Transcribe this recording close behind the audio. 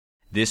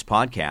This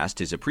podcast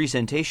is a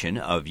presentation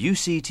of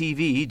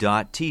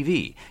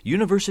UCTV.tv,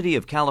 University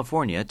of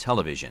California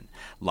Television.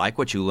 Like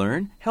what you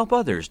learn? Help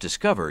others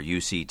discover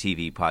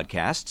UCTV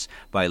podcasts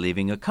by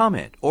leaving a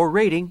comment or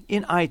rating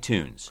in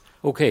iTunes.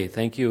 Okay,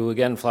 thank you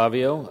again,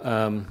 Flavio.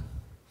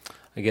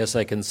 I guess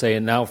I can say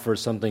it now for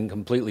something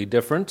completely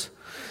different.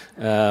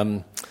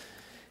 In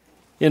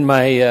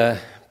my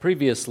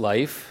previous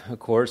life, of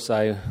course,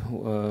 I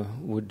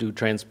would do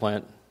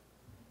transplant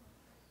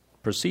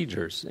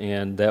procedures,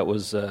 and that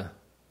was a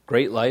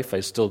great life.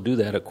 I still do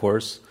that, of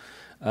course.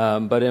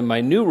 But in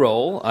my new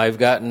role, I've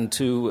gotten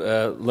to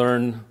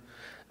learn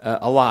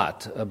a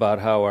lot about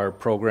how our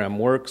program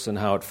works and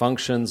how it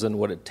functions and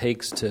what it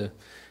takes to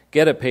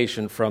get a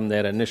patient from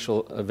that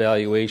initial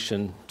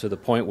evaluation to the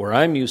point where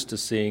I'm used to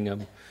seeing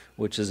them,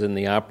 which is in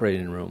the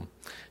operating room.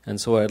 And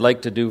so what I'd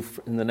like to do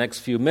in the next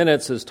few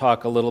minutes is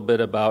talk a little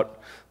bit about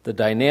the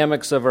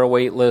dynamics of our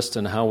wait list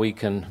and how we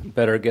can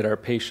better get our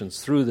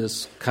patients through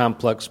this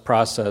complex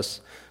process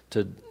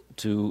to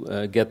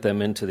get them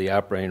into the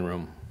operating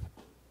room.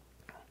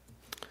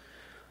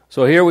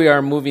 So here we are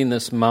moving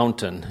this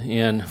mountain,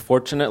 and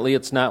fortunately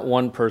it's not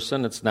one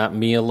person, it's not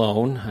me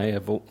alone.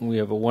 We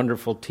have a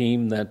wonderful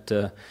team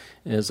that,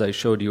 as I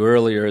showed you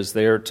earlier, is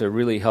there to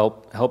really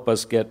help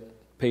us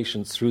get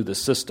patients through the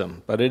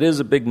system. But it is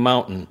a big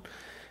mountain,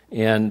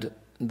 and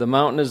the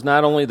mountain is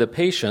not only the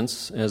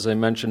patients, as I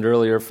mentioned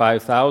earlier,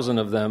 5,000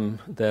 of them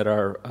that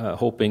are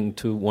hoping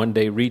to one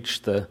day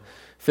reach the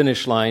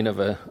finish line of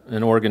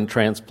an organ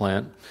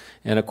transplant.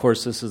 And of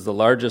course, this is the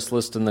largest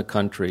list in the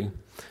country.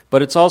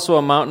 But it's also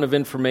a mountain of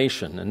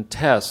information and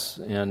tests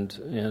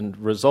and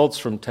results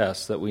from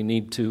tests that we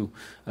need to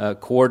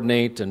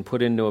coordinate and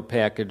put into a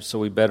package so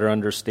we better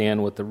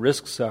understand what the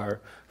risks are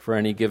for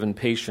any given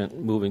patient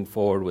moving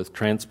forward with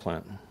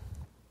transplant.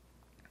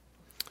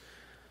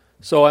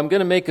 So I'm going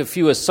to make a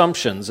few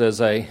assumptions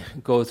as I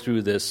go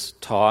through this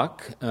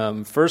talk.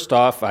 First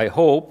off, I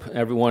hope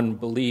everyone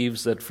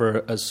believes that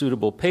for a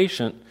suitable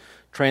patient,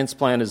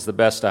 transplant is the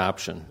best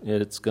option.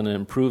 It's going to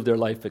improve their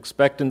life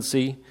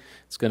expectancy.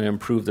 It's going to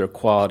improve their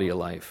quality of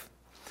life.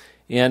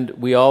 And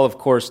we all, of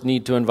course,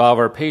 need to involve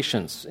our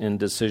patients in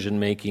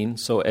decision-making,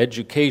 so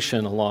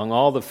education along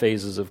all the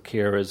phases of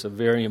care is a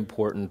very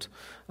important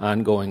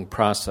ongoing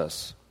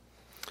process.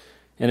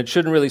 And it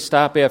shouldn't really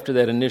stop after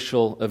that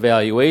initial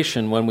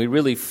evaluation when we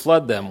really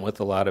flood them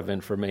with a lot of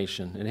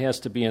information. It has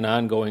to be an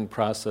ongoing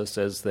process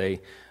as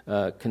they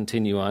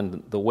continue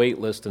on the wait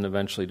list and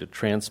eventually to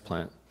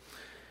transplant.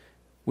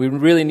 We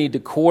really need to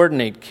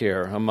coordinate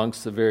care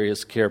amongst the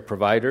various care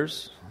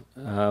providers.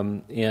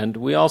 And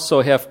we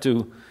also have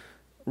to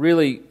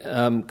really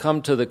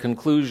come to the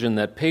conclusion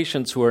that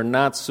patients who are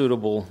not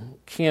suitable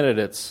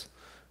candidates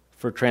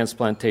for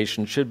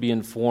transplantation should be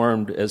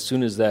informed as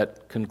soon as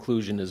that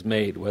conclusion is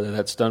made, whether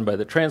that's done by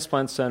the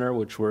transplant center,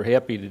 which we're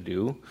happy to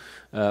do,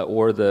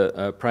 or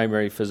the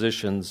primary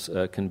physicians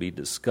can be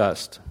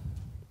discussed.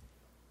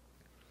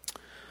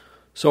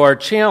 So our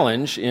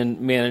challenge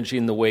in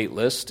managing the wait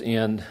list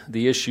and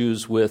the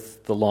issues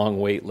with the long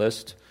wait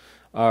list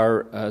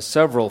are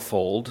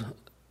several-fold,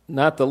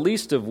 not the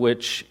least of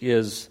which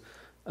is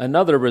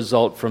another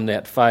result from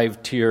that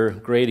 5-tier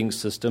grading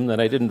system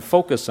that I didn't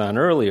focus on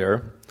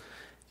earlier,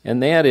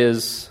 and that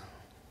is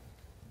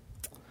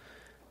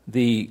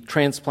the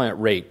transplant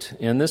rate.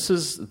 And this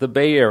is the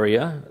Bay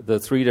Area,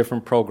 the 3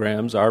 different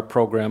programs, our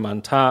program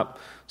on top,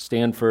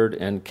 Stanford,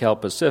 and Cal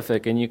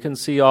Pacific, and you can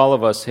see all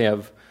of us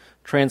have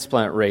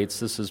transplant rates.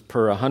 This is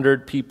per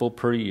 100 people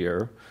per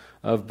year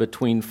of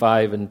between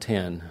 5 and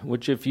 10,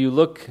 which if you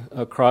look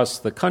across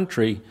the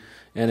country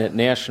and at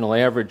national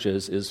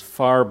averages is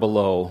far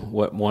below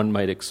what one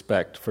might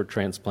expect for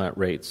transplant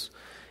rates.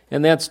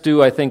 And that's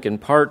due, I think, in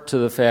part to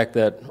the fact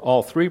that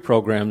all 3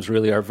 programs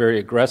really are very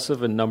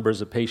aggressive in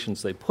numbers of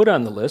patients they put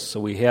on the list, so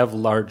we have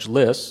large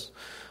lists.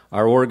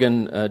 Our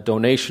organ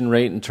donation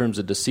rate in terms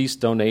of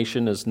deceased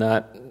donation is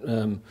not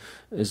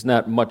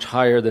much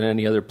higher than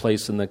any other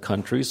place in the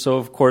country. So,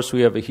 of course,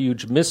 we have a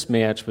huge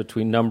mismatch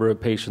between number of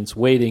patients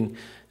waiting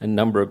and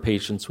number of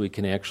patients we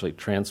can actually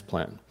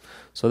transplant.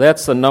 So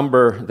that's the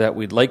number that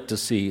we'd like to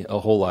see a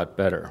whole lot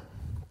better.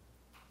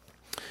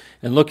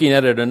 And looking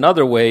at it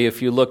another way,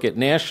 if you look at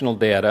national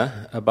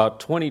data,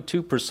 about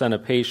 22%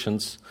 of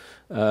patients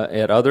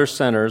at other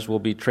centers will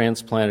be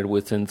transplanted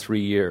within 3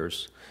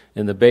 years.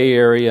 In the Bay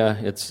Area,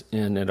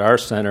 and at our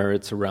center,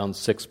 it's around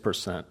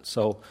 6%.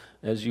 So,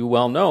 as you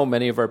well know,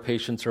 many of our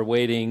patients are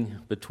waiting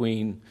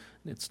between,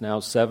 it's now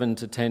 7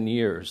 to 10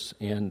 years,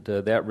 and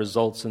that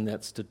results in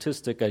that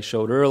statistic I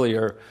showed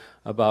earlier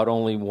about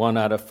only 1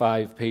 out of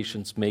 5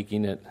 patients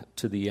making it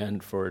to the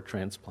end for a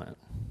transplant.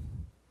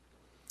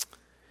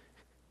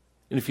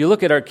 And if you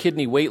look at our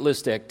kidney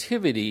waitlist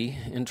activity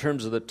in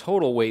terms of the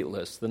total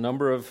waitlist, the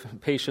number of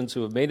patients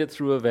who have made it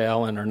through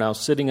eval and are now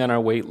sitting on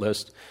our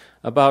waitlist,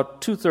 about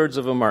 2/3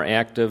 of them are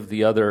active,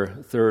 the other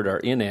third are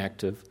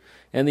inactive.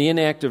 And the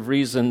inactive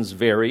reasons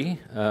vary.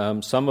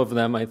 Some of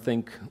them I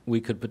think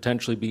we could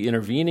potentially be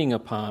intervening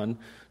upon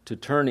to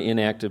turn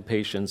inactive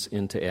patients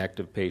into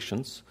active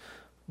patients.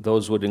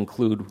 Those would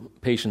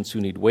include patients who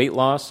need weight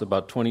loss.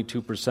 About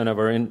 22% of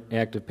our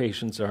inactive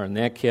patients are in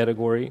that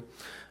category.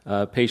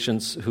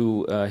 Patients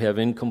who have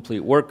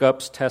incomplete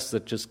workups, tests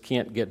that just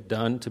can't get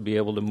done to be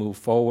able to move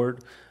forward.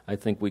 I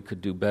think we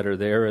could do better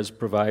there as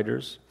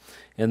providers.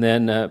 And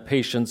then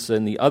patients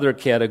in the other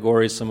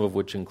categories, some of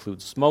which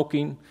include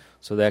smoking,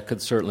 so that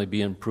could certainly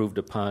be improved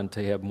upon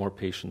to have more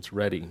patients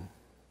ready.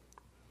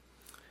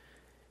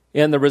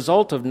 And the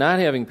result of not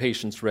having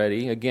patients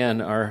ready, again,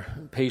 are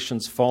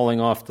patients falling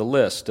off the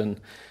list.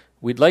 And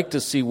we'd like to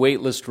see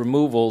wait list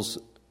removals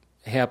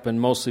happen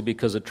mostly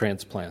because of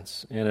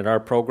transplants. And at our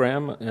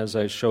program, as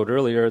I showed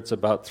earlier, it's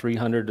about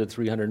 300 to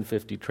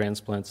 350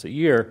 transplants a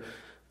year.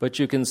 But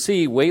you can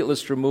see wait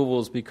list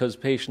removals because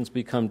patients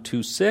become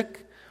too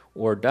sick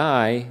or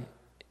die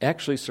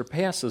actually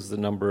surpasses the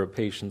number of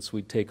patients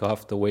we take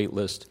off the wait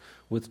list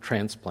with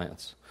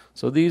transplants.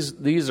 So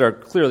these are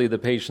clearly the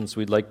patients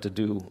we'd like to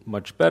do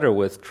much better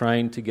with,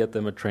 trying to get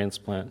them a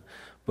transplant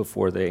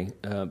before they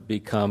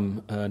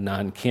become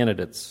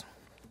non-candidates.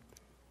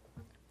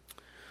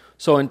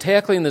 So in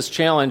tackling this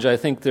challenge, I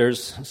think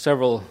there's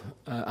several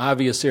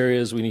obvious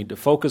areas we need to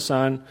focus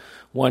on.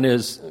 One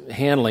is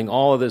handling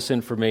all of this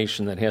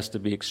information that has to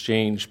be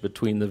exchanged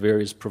between the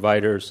various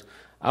providers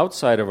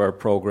outside of our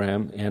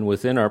program and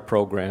within our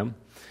program,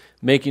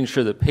 making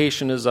sure the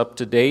patient is up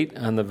to date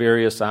on the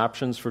various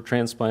options for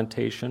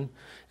transplantation,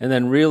 and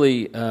then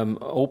really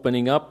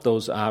opening up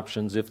those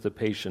options if the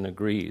patient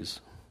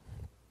agrees.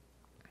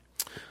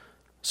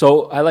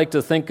 So I like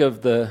to think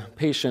of the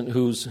patient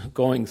who's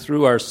going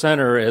through our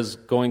center as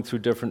going through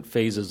different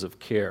phases of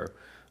care.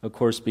 Of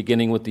course,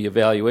 beginning with the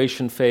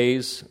evaluation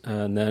phase,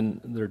 and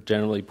then they're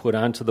generally put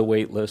onto the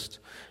wait list,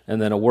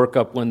 and then a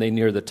workup when they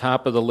near the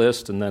top of the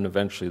list, and then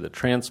eventually the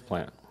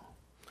transplant.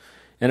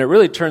 And it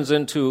really turns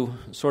into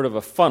sort of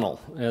a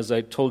funnel. As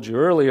I told you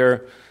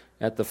earlier,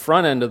 at the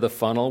front end of the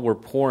funnel, we're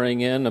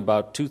pouring in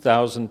about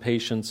 2,000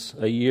 patients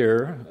a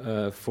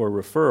year for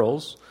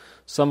referrals.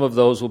 Some of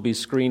those will be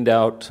screened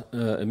out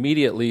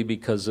immediately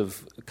because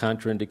of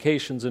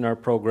contraindications in our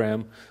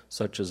program,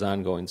 such as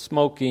ongoing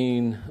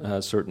smoking,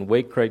 certain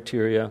weight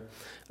criteria.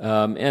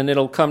 And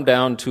it'll come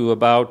down to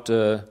about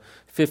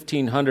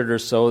 1,500 or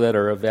so that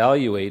are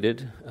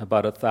evaluated.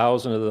 About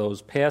 1,000 of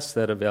those pass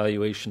that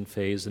evaluation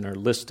phase and are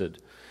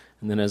listed.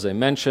 And then, as I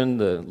mentioned,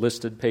 the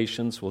listed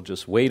patients will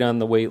just wait on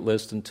the wait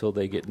list until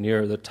they get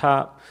near the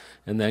top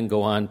and then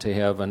go on to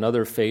have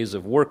another phase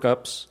of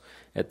workups.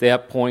 At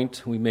that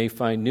point, we may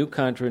find new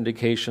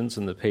contraindications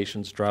and the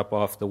patients drop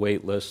off the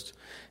wait list.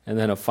 And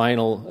then a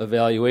final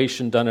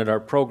evaluation done at our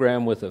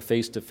program with a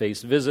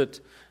face-to-face visit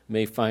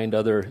may find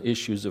other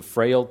issues of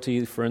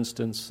frailty, for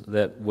instance,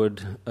 that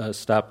would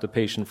stop the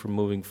patient from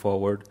moving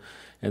forward.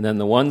 And then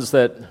the ones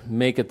that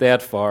make it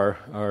that far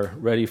are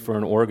ready for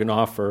an organ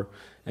offer,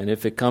 and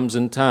if it comes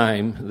in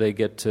time, they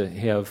get to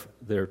have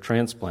their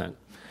transplant.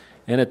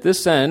 And at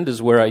this end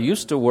is where I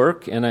used to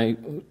work, and I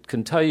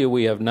can tell you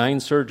we have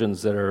 9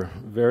 surgeons that are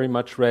very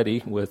much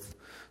ready with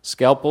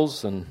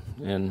scalpels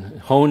and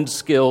honed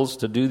skills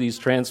to do these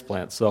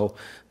transplants. So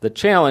the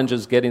challenge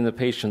is getting the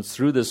patients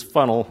through this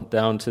funnel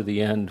down to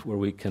the end where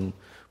we can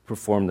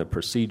perform the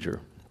procedure.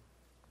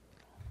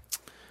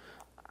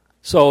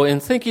 So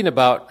in thinking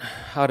about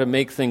how to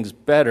make things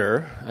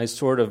better, I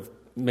sort of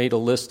made a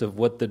list of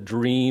what the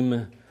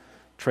dream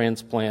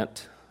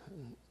transplant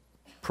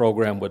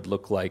program would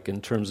look like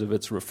in terms of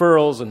its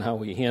referrals and how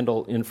we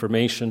handle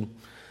information.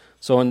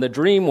 So in the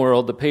dream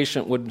world, the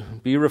patient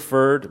would be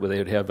referred, where they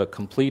would have a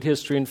complete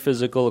history and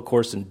physical, of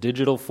course, in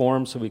digital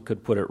form, so we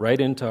could put it right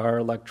into our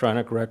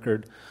electronic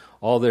record.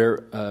 All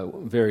their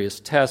various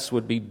tests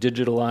would be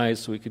digitalized,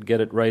 so we could get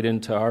it right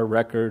into our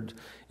record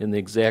in the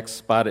exact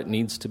spot it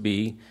needs to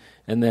be.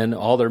 And then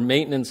all their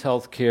maintenance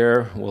health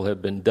care will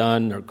have been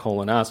done, their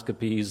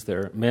colonoscopies,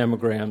 their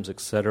mammograms,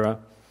 etc.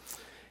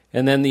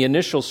 And then the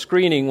initial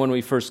screening, when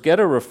we first get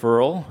a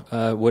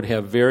referral, would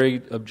have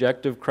very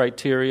objective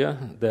criteria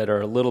that are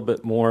a little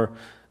bit more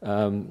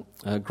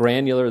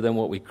granular than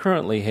what we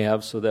currently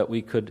have, so that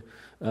we could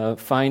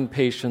find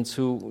patients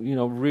who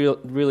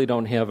really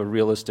don't have a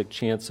realistic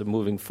chance of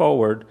moving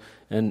forward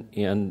and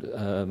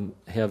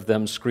have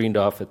them screened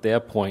off at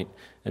that point.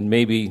 And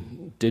maybe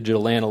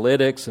digital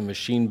analytics and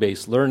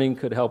machine-based learning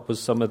could help with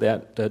some of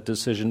that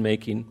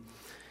decision-making.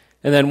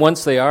 And then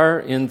once they are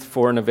in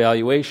for an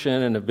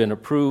evaluation and have been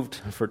approved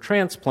for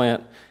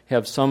transplant,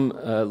 have some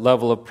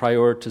level of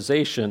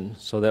prioritization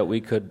so that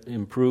we could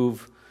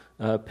improve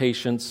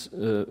patients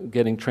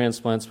getting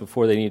transplants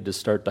before they need to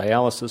start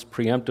dialysis,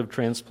 preemptive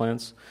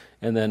transplants,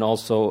 and then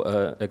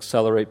also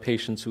accelerate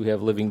patients who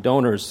have living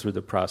donors through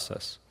the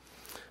process.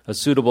 A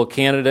suitable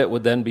candidate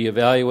would then be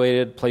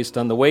evaluated, placed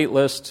on the wait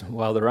list.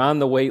 While they're on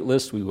the wait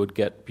list, we would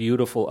get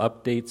beautiful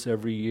updates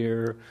every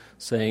year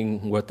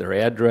saying what their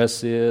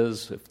address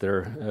is, if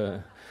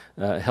their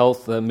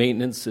health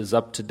maintenance is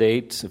up to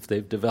date, if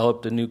they've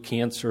developed a new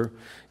cancer,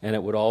 and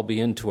it would all be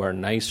into our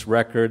nice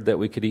record that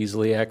we could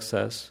easily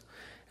access.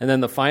 And then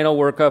the final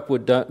workup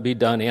would be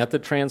done at the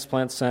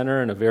transplant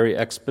center in a very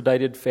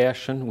expedited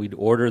fashion. We'd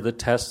order the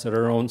tests at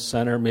our own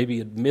center,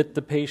 maybe admit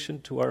the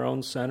patient to our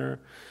own center,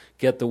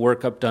 get the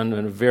workup done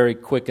in a very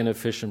quick and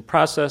efficient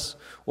process.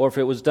 Or if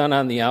it was done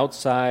on the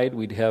outside,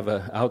 we'd have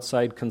an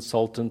outside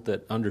consultant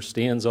that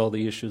understands all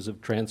the issues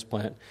of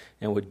transplant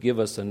and would give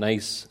us a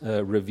nice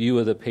review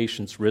of the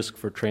patient's risk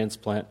for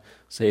transplant,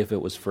 say if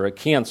it was for a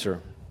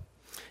cancer.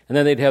 And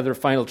then they'd have their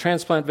final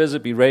transplant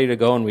visit, be ready to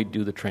go, and we'd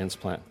do the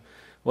transplant.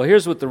 Well,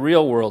 here's what the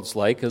real world's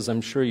like, as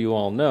I'm sure you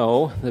all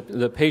know.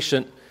 The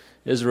patient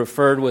is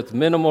referred with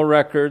minimal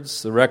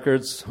records. The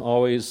records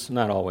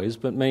not always,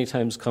 but many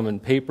times come in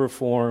paper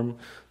form.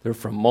 They're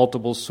from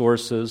multiple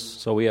sources,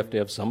 so we have to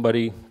have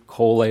somebody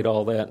collate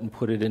all that and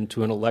put it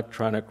into an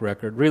electronic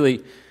record,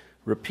 really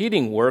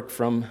repeating work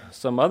from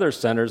some other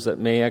centers that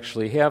may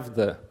actually have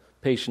the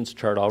patient's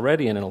chart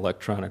already in an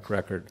electronic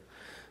record.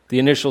 The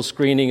initial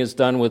screening is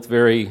done with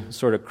very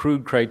sort of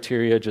crude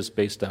criteria just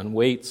based on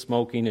weight,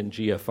 smoking, and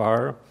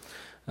GFR.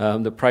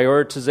 The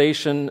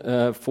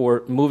prioritization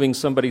for moving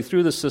somebody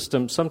through the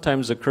system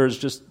sometimes occurs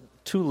just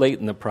too late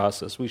in the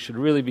process. We should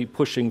really be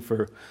pushing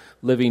for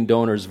living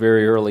donors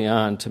very early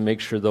on to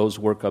make sure those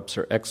workups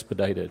are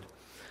expedited.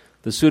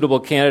 The suitable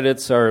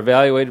candidates are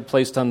evaluated,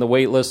 placed on the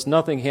wait list.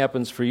 Nothing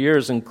happens for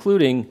years,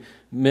 including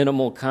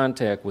minimal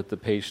contact with the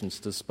patients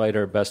despite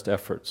our best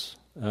efforts.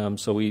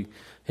 So we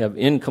have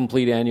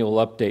incomplete annual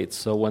updates.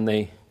 So when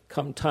they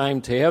come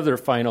time to have their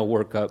final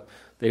workup,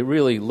 they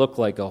really look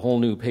like a whole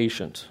new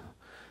patient.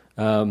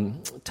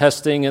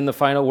 Testing in the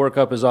final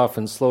workup is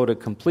often slow to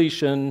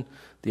completion.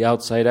 The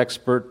outside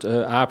expert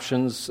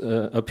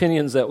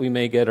opinions that we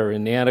may get are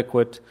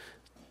inadequate.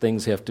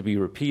 Things have to be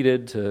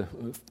repeated to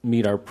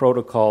meet our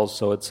protocols.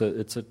 So it's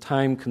a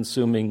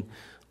time-consuming,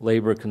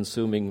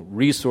 labor-consuming,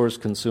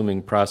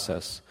 resource-consuming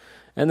process.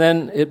 And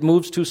then it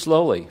moves too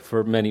slowly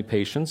for many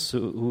patients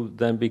who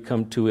then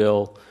become too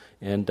ill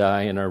and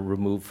die and are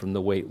removed from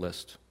the wait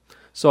list.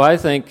 So I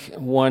think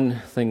one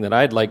thing that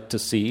I'd like to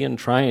see and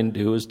try and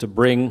do is to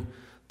bring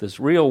this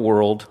real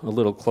world a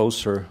little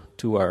closer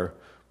to our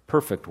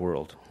perfect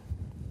world.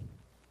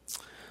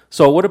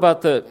 So what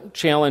about the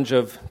challenge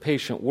of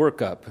patient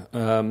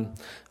workup?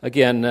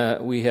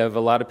 Again, we have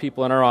a lot of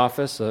people in our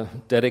office, a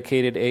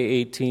dedicated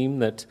AA team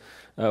that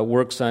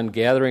works on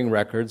gathering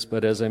records,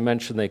 but as I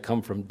mentioned, they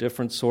come from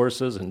different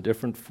sources and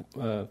different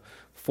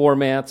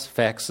formats,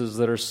 faxes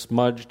that are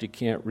smudged, you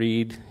can't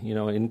read,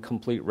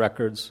 incomplete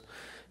records.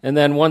 And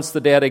then once the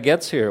data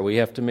gets here, we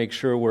have to make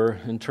sure we're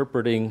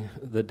interpreting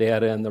the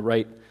data in the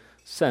right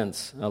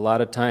sense. A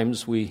lot of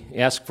times we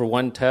ask for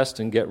one test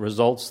and get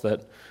results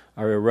that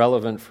are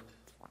irrelevant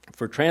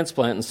for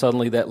transplant, and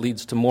suddenly that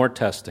leads to more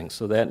testing,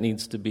 so that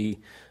needs to be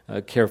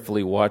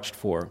carefully watched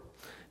for.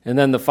 And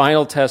then the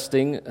final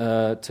testing,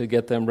 to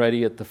get them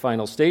ready at the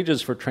final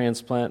stages for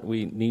transplant,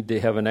 we need to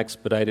have an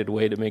expedited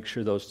way to make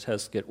sure those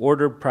tests get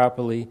ordered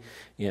properly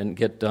and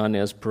get done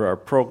as per our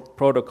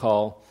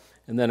protocol.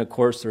 And then, of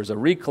course, there's a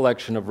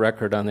recollection of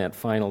record on that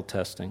final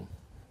testing.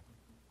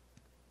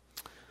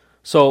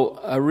 So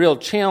a real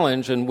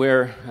challenge, and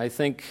where I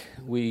think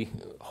we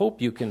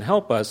hope you can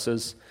help us,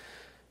 is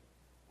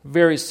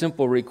very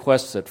simple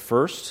requests at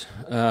first.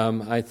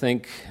 I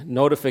think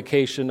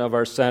notification of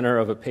our center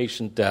of a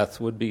patient death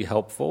would be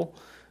helpful.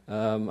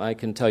 I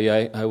can tell you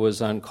I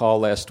was on call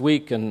last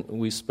week, and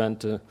we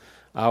spent an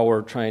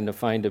hour trying to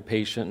find a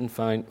patient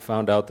and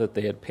found out that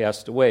they had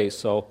passed away.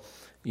 So,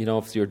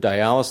 if your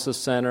dialysis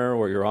center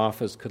or your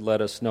office could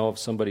let us know if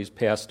somebody's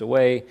passed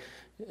away,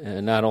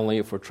 and not only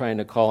if we're trying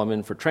to call them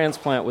in for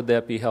transplant would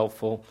that be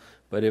helpful,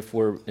 but if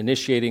we're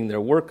initiating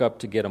their workup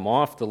to get them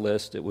off the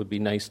list, it would be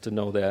nice to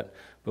know that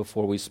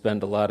before we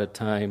spend a lot of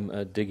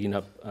time digging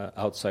up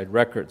outside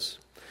records.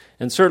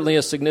 And certainly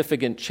a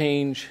significant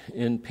change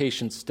in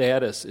patient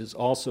status is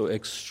also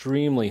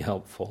extremely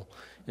helpful.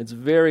 It's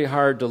very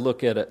hard to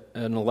look at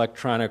an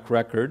electronic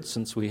record,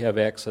 since we have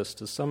access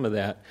to some of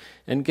that,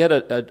 and get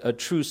a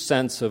true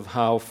sense of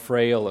how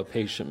frail a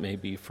patient may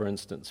be, for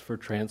instance, for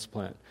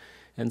transplant.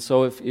 And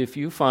so if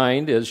you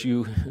find, as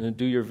you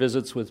do your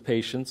visits with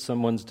patients,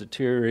 someone's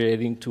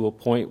deteriorating to a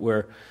point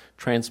where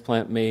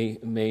transplant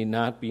may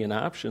not be an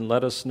option,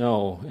 let us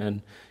know.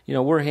 And,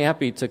 we're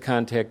happy to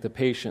contact the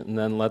patient and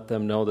then let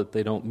them know that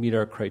they don't meet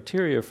our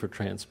criteria for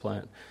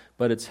transplant.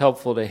 But it's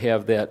helpful to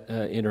have that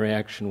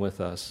interaction with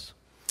us.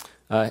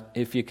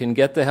 If you can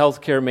get the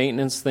healthcare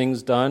maintenance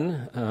things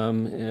done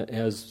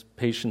as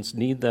patients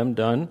need them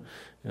done,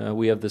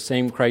 we have the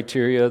same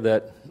criteria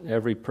that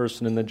every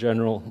person in the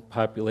general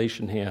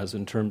population has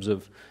in terms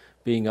of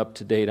being up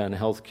to date on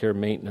healthcare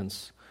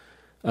maintenance.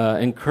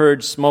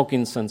 Encourage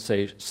smoking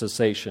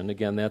cessation.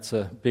 Again, that's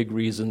a big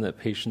reason that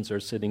patients are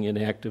sitting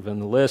inactive on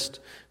the list.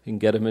 If you can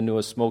get them into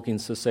a smoking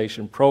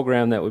cessation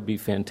program, that would be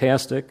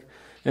fantastic.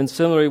 And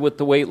similarly with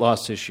the weight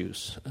loss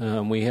issues.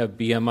 We have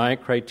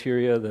BMI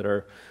criteria that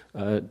are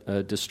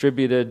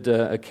distributed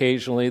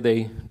occasionally.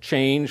 They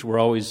change. We're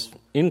always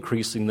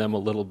increasing them a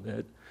little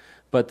bit.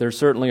 But there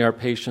certainly are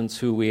patients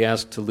who we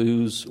ask to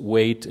lose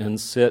weight and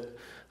sit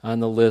on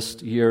the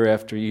list year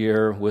after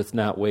year with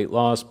not weight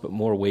loss but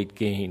more weight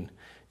gain.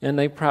 And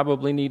they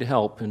probably need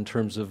help in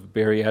terms of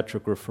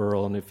bariatric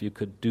referral, and if you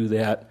could do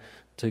that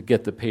to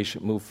get the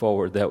patient move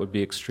forward, that would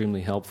be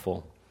extremely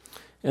helpful.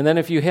 And then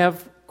if you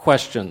have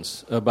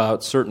questions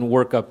about certain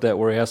workup that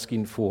we're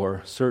asking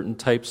for, certain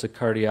types of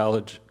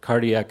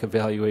cardiac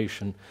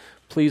evaluation,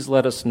 please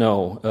let us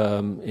know,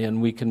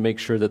 and we can make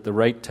sure that the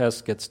right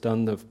test gets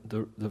done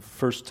the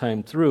first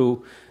time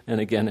through,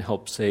 and again,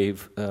 help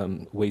save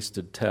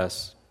wasted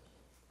tests.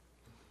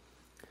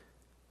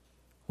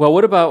 Well,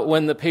 what about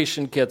when the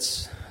patient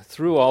gets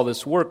through all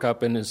this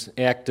workup and is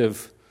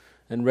active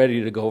and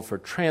ready to go for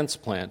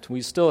transplant?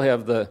 We still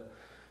have the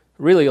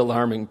really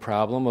alarming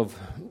problem of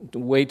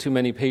way too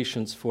many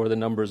patients for the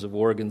numbers of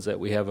organs that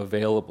we have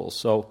available.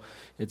 So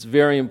it's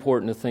very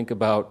important to think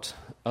about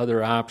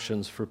other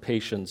options for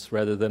patients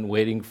rather than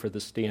waiting for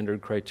the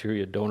standard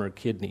criteria donor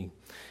kidney.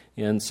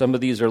 And some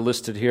of these are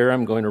listed here.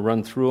 I'm going to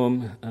run through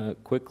them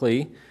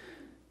quickly.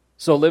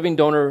 So living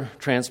donor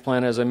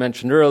transplant, as I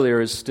mentioned earlier,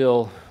 is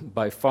still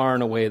by far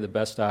and away the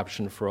best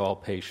option for all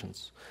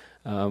patients.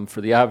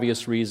 For the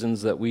obvious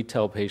reasons that we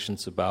tell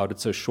patients about.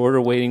 It's a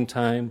shorter waiting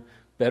time,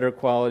 better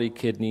quality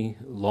kidney,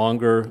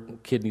 longer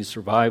kidney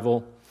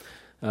survival.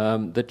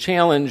 The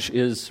challenge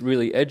is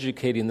really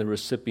educating the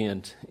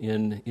recipient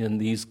in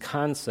these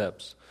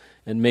concepts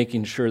and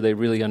making sure they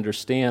really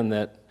understand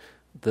that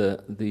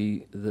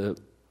the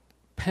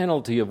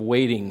penalty of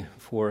waiting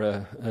for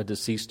a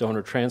deceased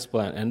donor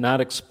transplant and not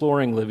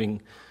exploring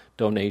living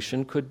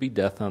donation could be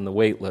death on the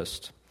wait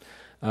list.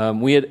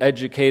 We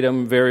educate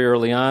them very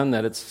early on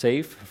that it's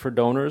safe for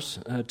donors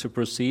to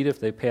proceed if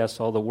they pass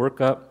all the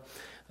workup.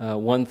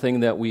 One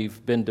thing that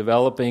we've been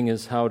developing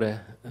is how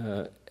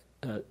to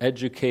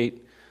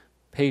educate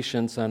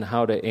patients on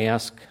how to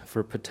ask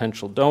for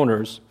potential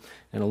donors.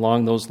 And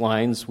along those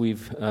lines,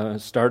 we've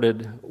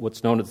started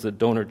what's known as the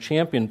Donor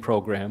Champion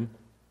Program.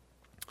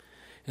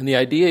 And the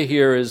idea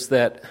here is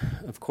that,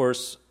 of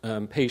course,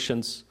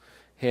 patients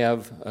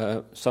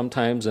have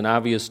sometimes an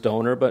obvious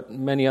donor, but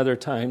many other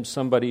times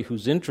somebody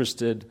who's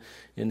interested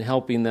in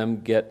helping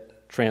them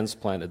get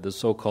transplanted, the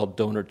so-called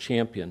donor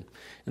champion.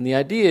 And the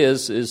idea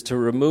is to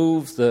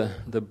remove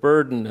the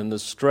burden and the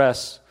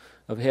stress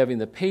of having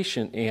the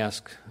patient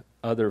ask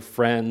other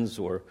friends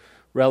or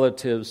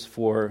relatives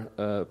for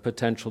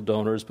potential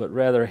donors, but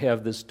rather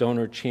have this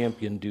donor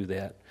champion do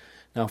that.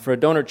 Now, for a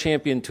donor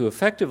champion to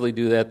effectively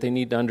do that, they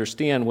need to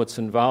understand what's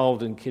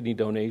involved in kidney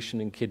donation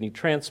and kidney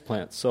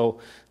transplant. So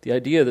the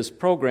idea of this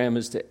program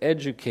is to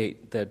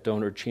educate that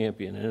donor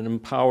champion and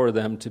empower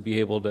them to be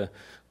able to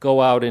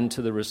go out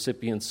into the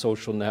recipient's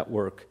social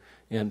network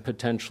and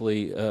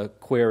potentially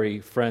query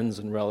friends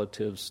and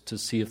relatives to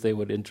see if they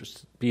would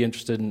be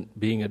interested in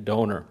being a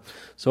donor.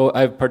 So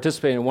I've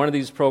participated in one of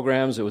these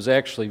programs. It was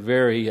actually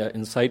very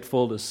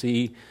insightful to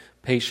see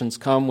patients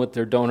come with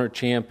their donor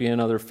champion,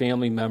 other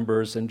family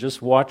members, and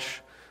just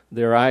watch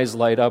their eyes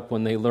light up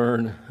when they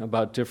learn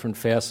about different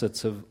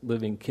facets of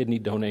living kidney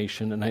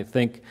donation. And I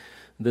think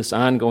this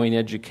ongoing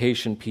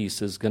education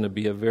piece is going to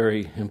be a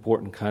very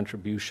important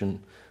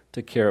contribution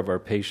to care of our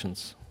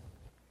patients.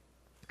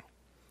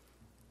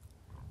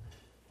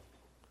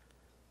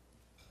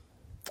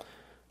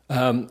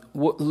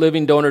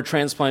 Living donor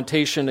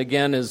transplantation,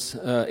 again, is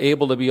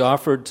able to be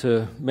offered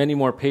to many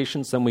more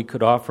patients than we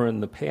could offer in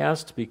the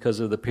past because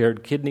of the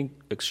paired kidney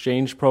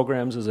exchange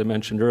programs, as I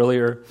mentioned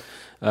earlier.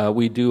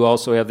 We do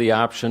also have the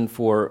option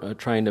for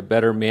trying to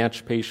better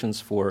match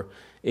patients for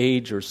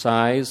age or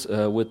size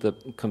with the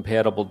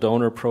compatible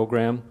donor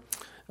program.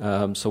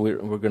 So we're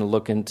going to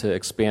look into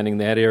expanding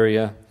that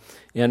area.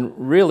 And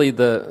really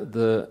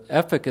the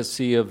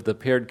efficacy of the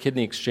paired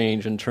kidney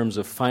exchange in terms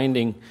of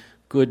finding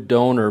good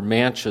donor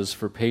matches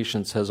for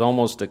patients has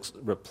almost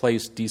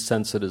replaced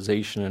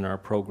desensitization in our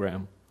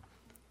program.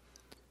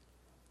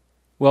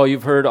 Well,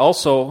 you've heard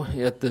also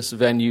at this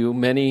venue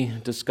many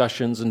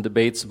discussions and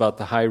debates about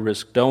the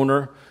high-risk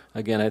donor.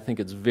 Again, I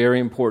think it's very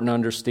important to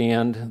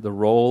understand the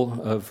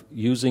role of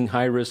using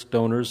high-risk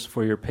donors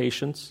for your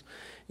patients.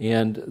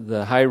 And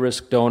the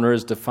high-risk donor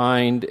is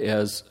defined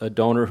as a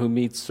donor who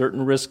meets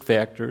certain risk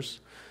factors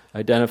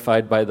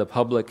identified by the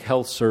Public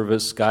Health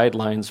Service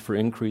guidelines for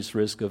increased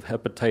risk of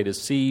hepatitis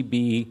C,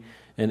 B,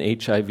 and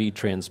HIV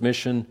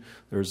transmission.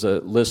 There's a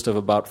list of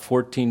about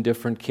 14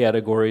 different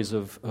categories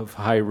of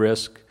high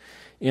risk.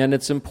 And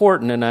it's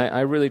important, and I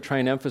really try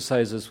and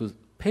emphasize this with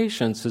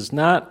patients, is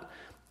not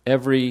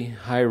every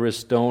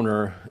high-risk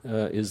donor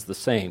is the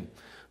same.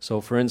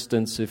 So, for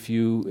instance,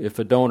 if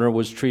a donor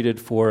was treated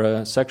for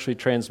a sexually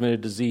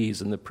transmitted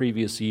disease in the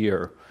previous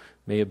year,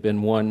 may have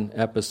been one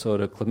episode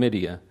of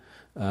chlamydia,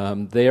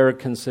 they are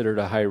considered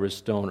a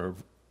high-risk donor,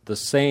 the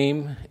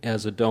same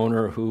as a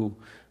donor who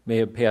may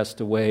have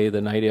passed away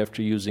the night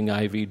after using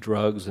IV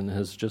drugs and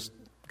has just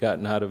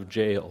gotten out of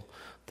jail.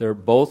 They're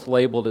both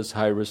labeled as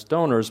high-risk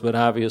donors, but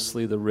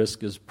obviously the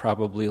risk is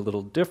probably a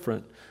little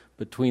different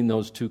between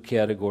those two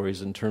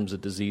categories in terms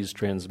of disease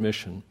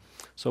transmission.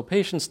 So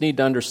patients need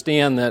to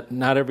understand that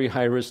not every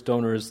high-risk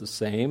donor is the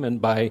same, and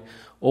by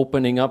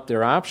opening up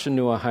their option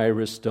to a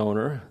high-risk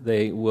donor,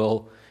 they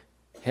will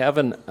have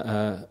an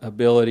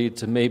ability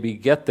to maybe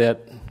get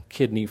that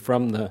kidney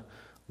from the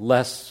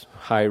less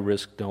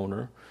high-risk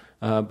donor,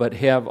 but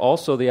have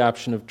also the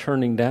option of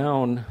turning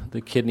down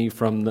the kidney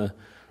from the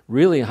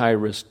really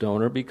high-risk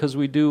donor, because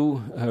we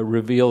do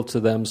reveal to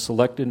them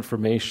select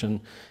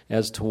information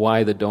as to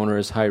why the donor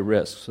is high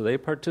risk. So they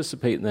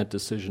participate in that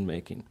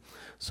decision-making.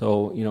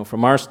 So,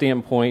 from our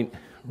standpoint,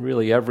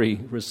 really every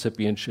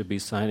recipient should be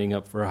signing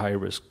up for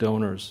high-risk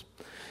donors.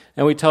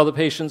 And we tell the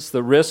patients the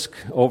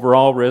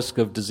overall risk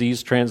of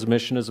disease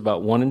transmission is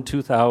about 1 in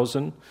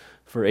 2,000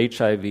 for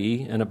HIV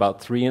and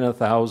about 3 in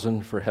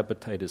 1,000 for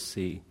hepatitis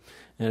C.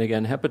 And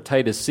again,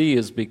 hepatitis C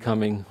is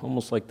becoming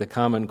almost like the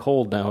common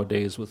cold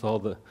nowadays with all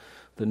the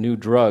new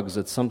drugs.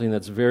 It's something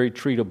that's very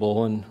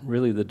treatable, and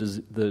really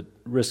the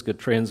risk of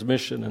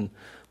transmission and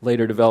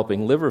later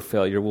developing liver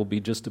failure will be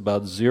just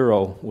about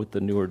zero with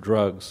the newer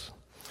drugs.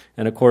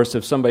 And of course,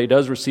 if somebody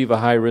does receive a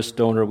high-risk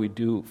donor, we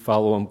do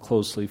follow them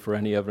closely for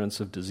any evidence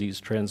of disease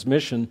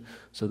transmission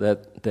so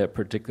that that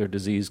particular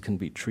disease can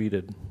be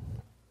treated.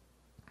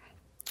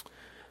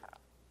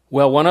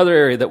 Well, one other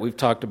area that we've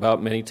talked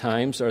about many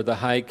times are the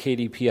high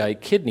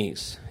KDPI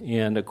kidneys.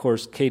 And of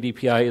course,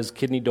 KDPI is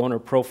Kidney Donor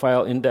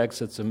Profile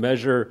Index. It's a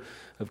measure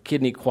of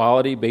kidney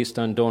quality based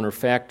on donor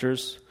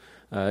factors.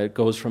 It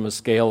goes from a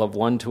scale of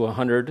 1 to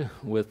 100,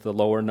 with the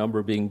lower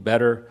number being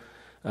better.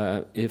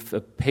 If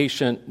a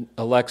patient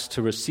elects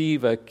to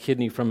receive a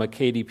kidney from a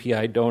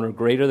KDPI donor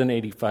greater than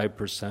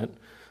 85%,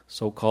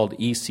 so-called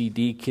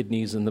ECD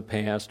kidneys in the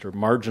past, or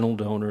marginal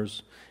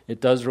donors,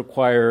 it does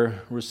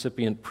require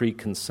recipient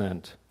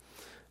pre-consent.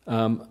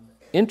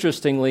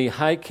 Interestingly,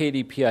 high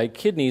KDPI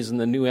kidneys in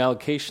the new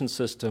allocation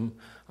system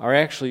are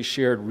actually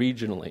shared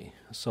regionally.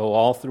 So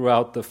all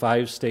throughout the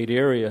 5-state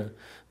area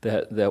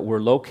that we're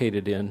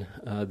located in,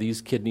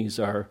 these kidneys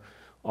are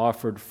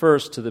offered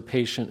first to the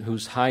patient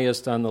who's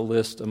highest on the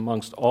list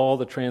amongst all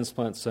the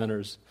transplant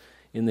centers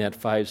in that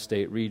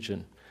 5-state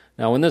region.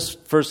 Now, when this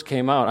first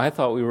came out, I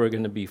thought we were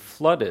going to be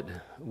flooded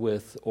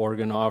with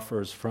organ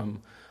offers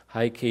from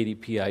high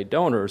KDPI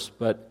donors,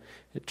 but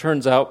it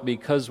turns out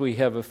because we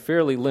have a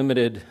fairly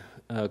limited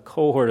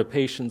cohort of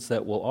patients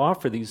that will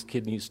offer these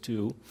kidneys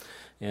to,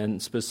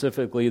 and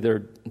specifically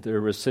they're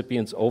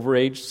recipients over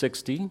age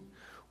 60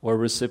 or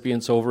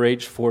recipients over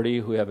age 40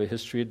 who have a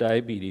history of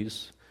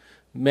diabetes.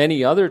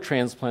 Many other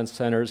transplant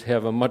centers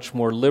have a much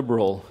more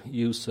liberal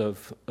use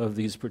of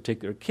these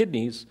particular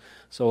kidneys,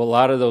 so a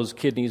lot of those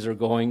kidneys are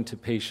going to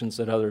patients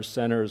at other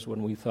centers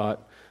when we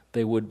thought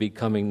they would be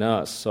coming to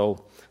us.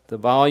 So the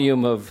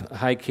volume of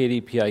high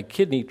KDPI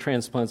kidney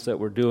transplants that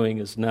we're doing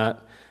is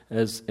not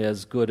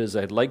as good as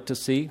I'd like to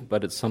see,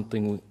 but it's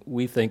something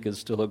we think is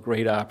still a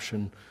great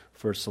option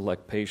for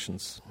select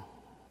patients.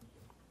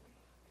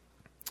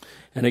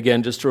 And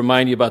again, just to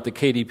remind you about the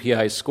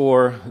KDPI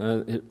score,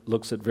 it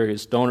looks at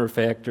various donor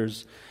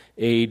factors: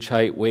 age,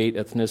 height, weight,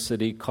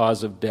 ethnicity,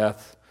 cause of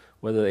death,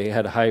 whether they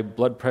had high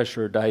blood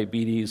pressure or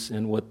diabetes,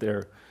 and what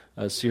their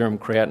serum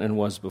creatinine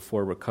was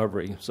before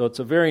recovery. So it's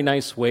a very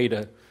nice way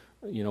to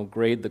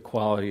grade the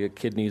quality of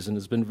kidneys, and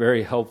has been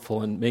very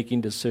helpful in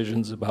making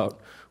decisions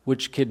about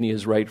which kidney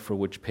is right for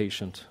which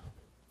patient.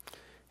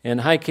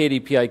 And high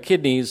KDPI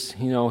kidneys,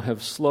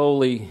 have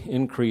slowly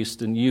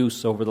increased in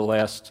use over the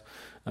last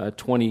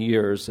 20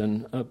 years.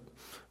 And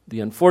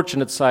the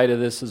unfortunate side of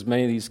this is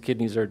many of these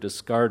kidneys are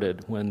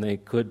discarded when they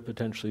could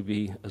potentially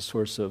be a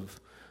source of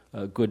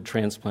good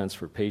transplants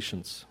for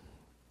patients.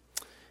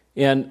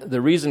 And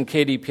the reason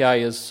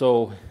KDPI is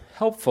so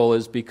helpful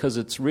is because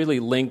it's really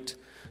linked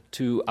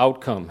to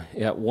outcome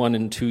at 1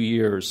 and 2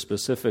 years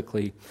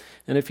specifically.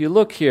 And if you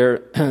look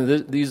here,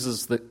 these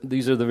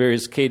are the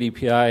various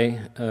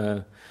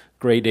KDPI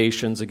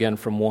gradations, again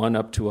from 1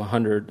 up to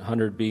 100,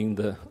 100 being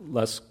the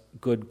less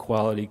good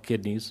quality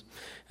kidneys.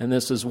 And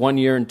this is 1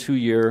 year and 2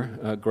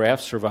 year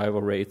graft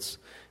survival rates.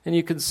 And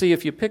you can see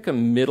if you pick a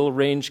middle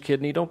range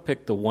kidney, don't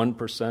pick the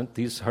 1%,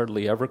 these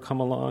hardly ever come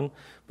along,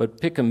 but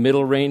pick a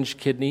middle range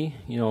kidney,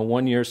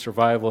 1 year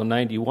survival of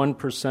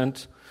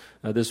 91%.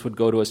 This would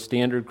go to a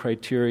standard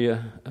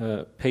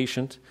criteria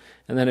patient.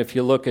 And then if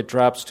you look, it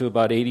drops to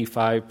about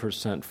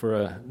 85% for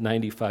a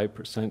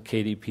 95%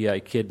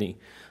 KDPI kidney.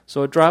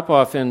 So a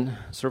drop-off in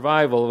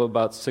survival of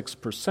about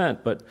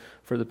 6%. But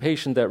for the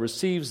patient that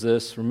receives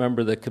this,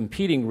 remember the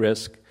competing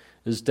risk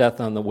is death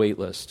on the wait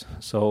list.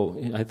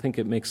 So I think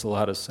it makes a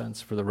lot of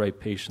sense for the right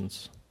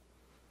patients.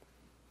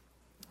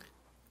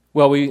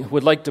 Well, we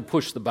would like to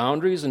push the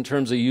boundaries in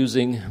terms of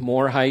using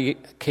more high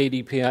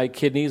KDPI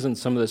kidneys, and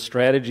some of the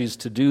strategies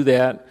to do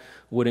that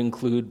would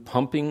include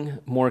pumping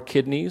more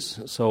kidneys.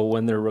 So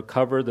when they're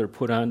recovered, they're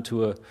put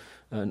onto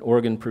an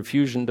organ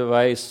perfusion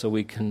device so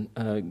we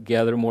can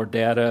gather more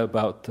data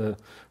about the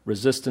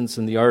resistance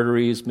in the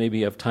arteries,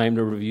 maybe have time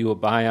to review a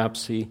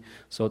biopsy.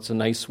 So it's a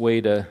nice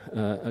way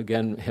to,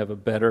 again, have a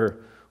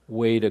better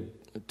way to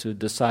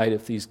decide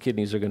if these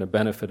kidneys are going to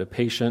benefit a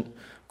patient.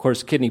 Of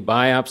course, kidney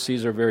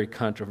biopsies are very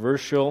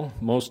controversial.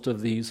 Most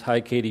of these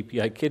high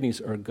KDPI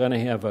kidneys are going to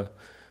have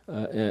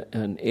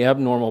an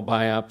abnormal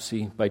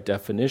biopsy by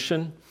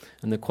definition.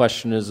 And the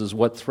question is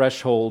what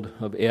threshold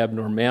of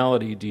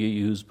abnormality do you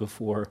use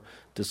before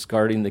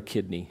discarding the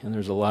kidney? And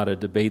there's a lot of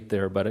debate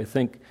there, but I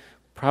think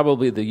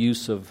probably the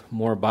use of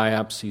more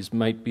biopsies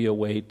might be a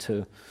way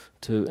to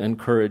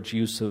encourage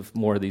use of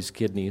more of these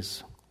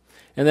kidneys.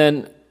 And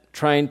then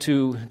trying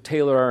to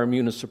tailor our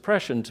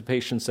immunosuppression to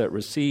patients that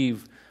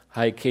receive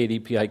high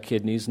KDPI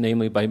kidneys,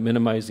 namely by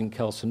minimizing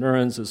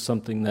calcineurins, is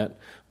something that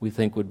we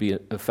think would be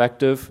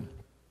effective.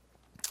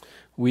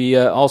 We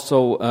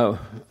also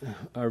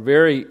are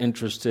very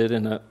interested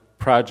in a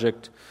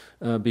project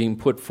being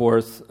put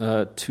forth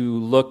to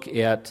look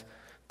at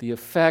the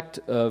effect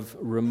of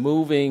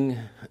removing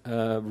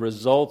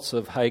results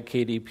of high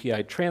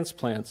KDPI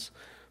transplants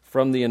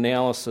from the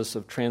analysis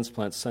of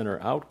transplant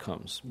center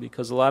outcomes,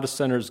 because a lot of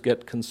centers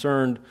get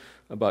concerned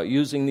about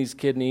using these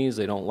kidneys.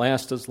 They don't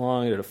last as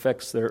long. It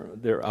affects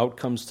their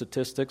outcome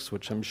statistics,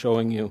 which I'm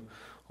showing you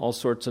all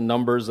sorts of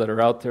numbers that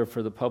are out there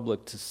for the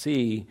public to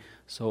see.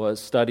 So a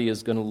study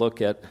is going to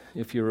look at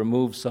if you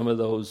remove some of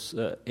those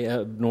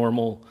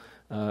abnormal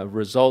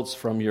results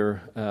from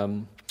your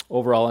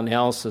overall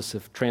analysis,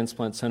 if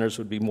transplant centers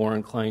would be more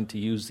inclined to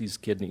use these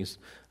kidneys.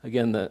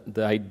 Again,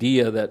 the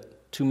idea that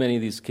too many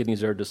of these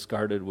kidneys are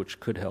discarded,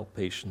 which could help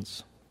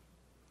patients.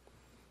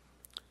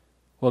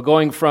 Well,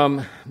 going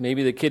from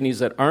maybe the kidneys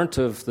that aren't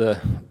of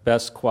the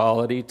best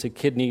quality to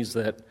kidneys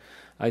that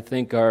I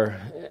think are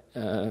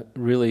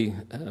really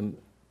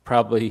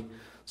probably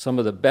some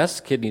of the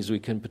best kidneys we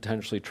can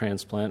potentially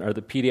transplant are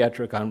the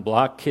pediatric en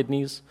bloc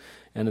kidneys.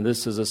 And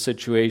this is a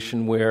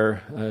situation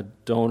where a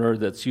donor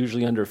that's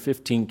usually under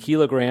 15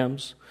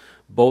 kilograms,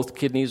 both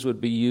kidneys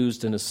would be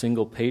used in a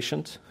single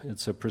patient.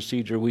 It's a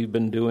procedure we've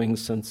been doing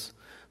since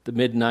the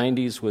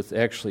mid-90s with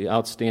actually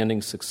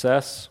outstanding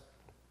success.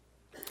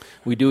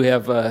 We do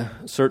have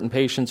certain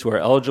patients who are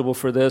eligible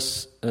for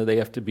this. They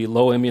have to be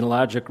low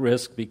immunologic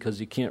risk because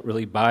you can't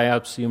really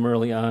biopsy them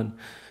early on.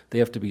 They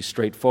have to be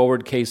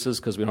straightforward cases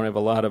because we don't have a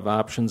lot of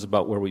options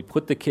about where we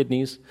put the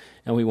kidneys,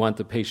 and we want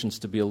the patients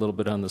to be a little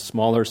bit on the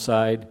smaller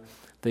side.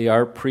 They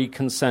are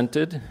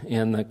pre-consented,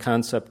 and the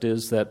concept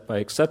is that by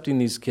accepting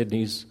these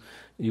kidneys,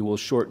 you will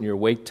shorten your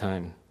wait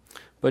time.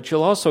 But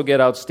you'll also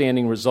get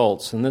outstanding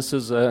results, and this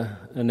is an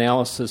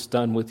analysis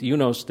done with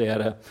UNOS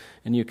data,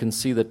 and you can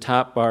see the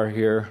top bar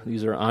here.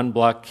 These are en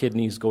bloc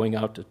kidneys going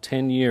out to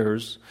 10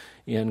 years,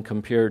 and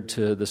compared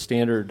to the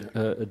standard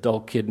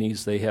adult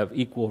kidneys, they have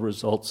equal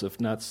results,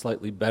 if not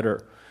slightly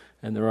better.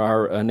 And there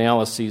are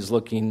analyses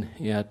looking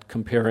at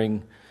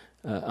comparing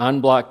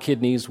en bloc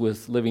kidneys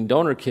with living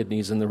donor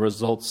kidneys, and the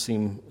results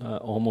seem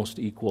almost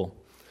equal.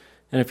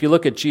 And if you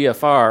look at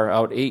GFR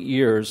out 8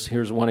 years,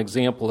 here's one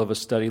example of a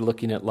study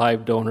looking at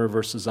live donor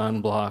versus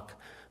en bloc.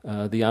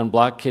 The en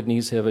bloc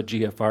kidneys have a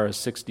GFR of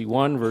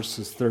 61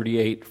 versus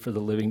 38 for the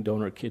living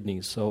donor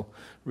kidneys. So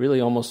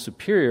really almost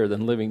superior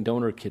than living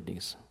donor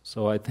kidneys.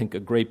 So I think a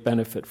great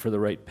benefit for the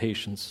right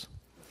patients.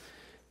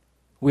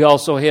 We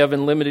also have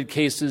in limited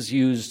cases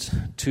used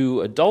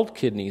 2 adult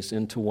kidneys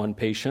into one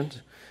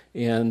patient.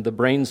 And the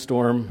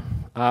brainstorm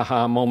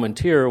aha moment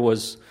here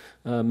was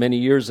many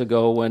years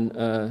ago when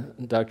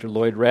Dr.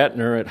 Lloyd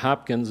Ratner at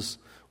Hopkins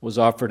was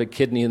offered a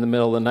kidney in the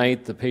middle of the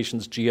night. The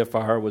patient's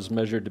GFR was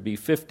measured to be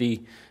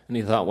 50, and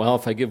he thought, well,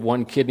 if I give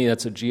one kidney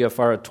that's a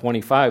GFR of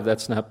 25,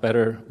 that's not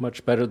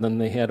much better than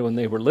they had when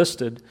they were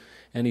listed.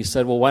 And he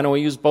said, well, why don't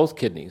we use both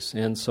kidneys?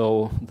 And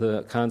so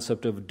the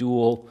concept of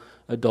dual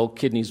adult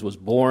kidneys was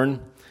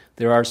born.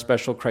 There are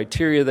special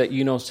criteria that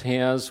UNOS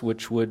has,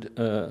 which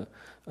would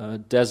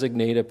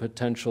designate a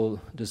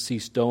potential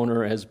deceased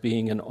donor as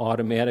being an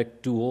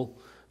automatic dual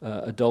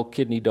adult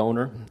kidney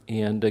donor.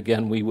 And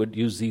again, we would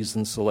use these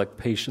in select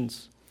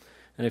patients.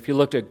 And if you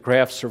looked at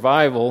graft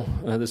survival,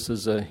 this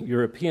is a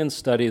European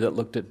study that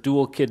looked at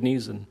dual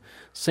kidneys and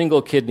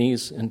single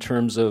kidneys in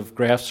terms of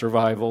graft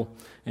survival.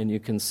 And you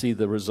can see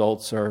the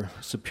results are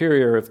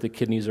superior if the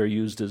kidneys are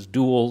used as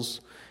duals.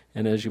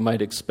 And as you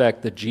might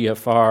expect, the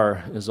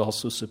GFR is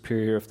also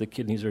superior if the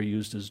kidneys are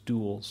used as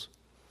duals.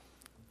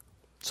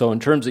 So in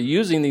terms of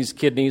using these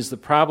kidneys, the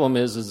problem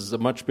is it's a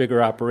much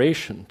bigger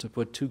operation to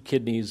put 2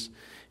 kidneys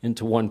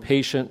into one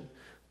patient.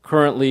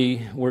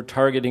 Currently, we're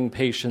targeting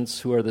patients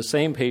who are the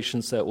same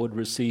patients that would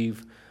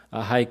receive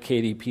a high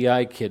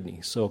KDPI kidney.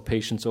 So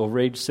patients over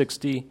age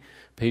 60,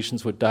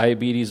 patients with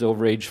diabetes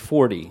over age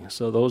 40.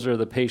 So those are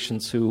the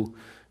patients who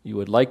you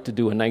would like to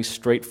do a nice,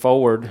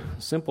 straightforward,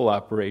 simple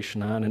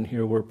operation on. And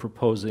here we're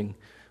proposing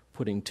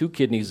putting 2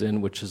 kidneys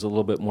in, which is a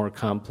little bit more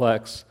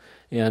complex.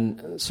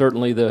 And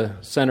certainly the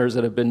centers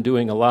that have been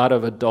doing a lot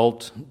of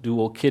adult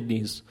dual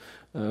kidneys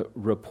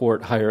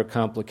report higher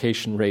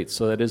complication rates.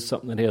 So that is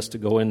something that has to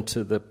go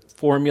into the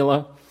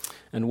formula.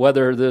 And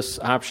whether this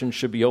option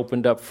should be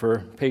opened up for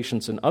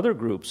patients in other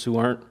groups who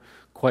aren't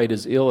quite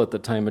as ill at the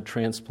time of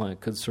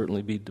transplant could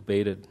certainly be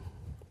debated.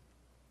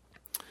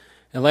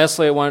 And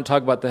lastly, I want to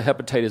talk about the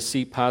hepatitis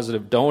C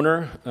positive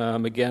donor.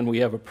 Again, we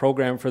have a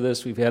program for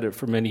this. We've had it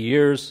for many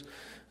years.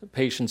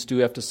 Patients do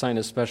have to sign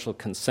a special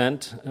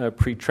consent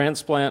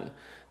pre-transplant.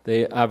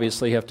 They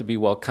obviously have to be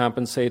well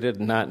compensated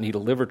and not need a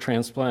liver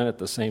transplant at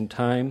the same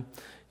time.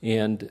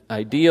 And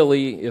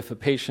ideally, if a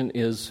patient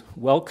is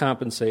well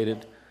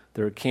compensated,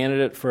 they're a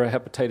candidate for a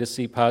hepatitis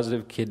C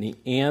positive kidney,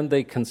 and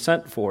they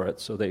consent for it,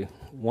 so they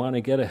want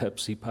to get a hep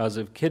C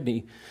positive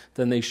kidney,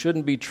 then they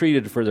shouldn't be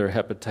treated for their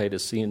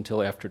hepatitis C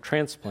until after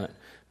transplant,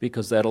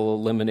 because that'll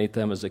eliminate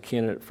them as a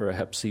candidate for a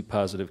hep C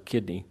positive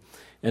kidney.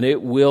 And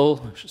it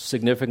will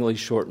significantly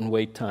shorten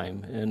wait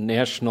time. And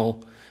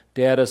national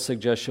data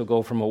suggests you'll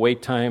go from a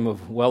wait time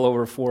of well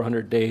over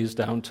 400 days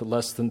down to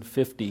less than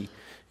 50.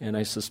 And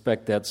I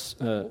suspect that's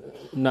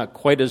not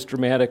quite as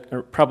dramatic,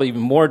 or probably even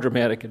more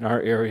dramatic in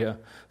our area,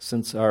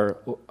 since our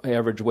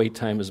average wait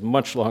time is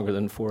much longer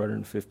than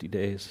 450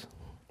 days.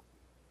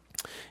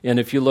 And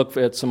if you look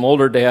at some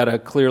older data,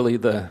 clearly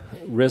the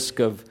risk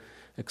of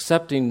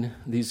accepting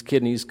these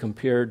kidneys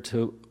compared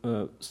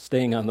to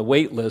staying on the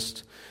wait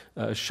list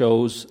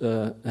shows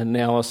an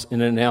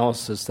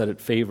analysis that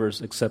it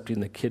favors accepting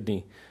the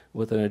kidney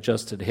with an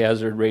adjusted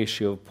hazard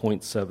ratio of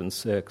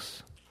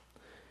 0.76.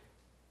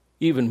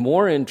 Even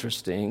more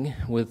interesting,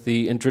 with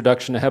the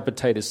introduction of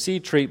hepatitis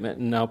C treatment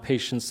and now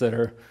patients that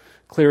are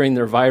clearing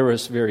their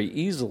virus very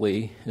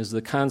easily, is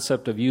the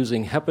concept of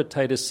using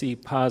hepatitis C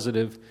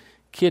positive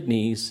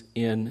kidneys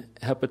in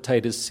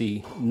hepatitis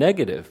C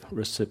negative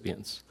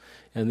recipients.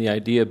 And the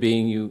idea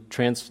being you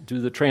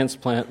do the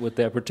transplant with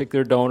that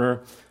particular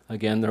donor.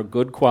 Again, they're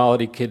good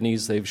quality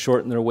kidneys, they've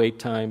shortened their wait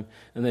time,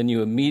 and then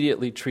you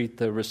immediately treat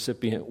the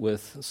recipient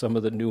with some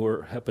of the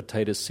newer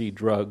hepatitis C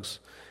drugs.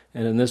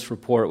 And in this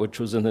report,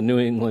 which was in the New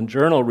England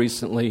Journal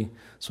recently,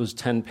 this was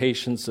 10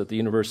 patients at the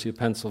University of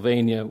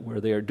Pennsylvania where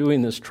they are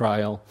doing this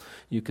trial.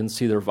 You can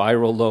see their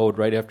viral load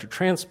right after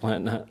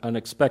transplant,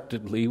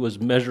 unexpectedly, was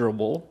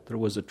measurable. There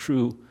was a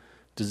true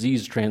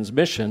disease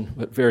transmission,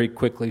 but very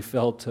quickly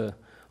fell to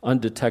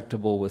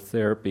undetectable with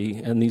therapy.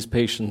 And these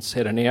patients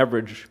had an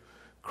average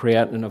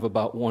creatinine of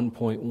about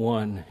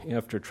 1.1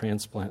 after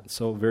transplant,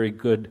 so very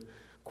good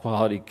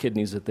quality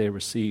kidneys that they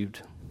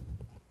received.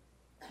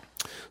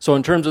 So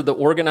in terms of the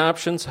organ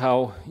options,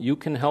 how you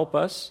can help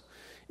us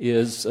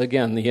is,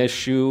 again, the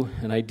issue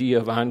and idea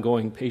of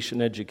ongoing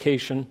patient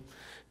education.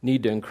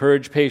 Need to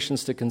encourage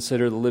patients to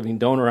consider the living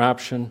donor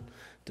option,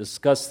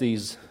 discuss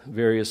these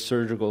various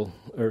surgical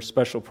or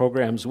special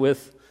programs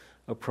with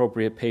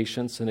appropriate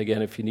patients. And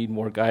again, if you need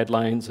more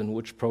guidelines and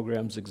which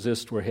programs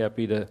exist, we're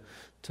happy to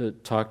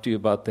talk to you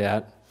about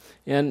that.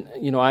 And,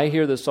 I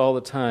hear this all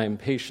the time.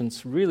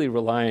 Patients really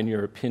rely on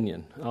your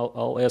opinion.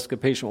 I'll ask a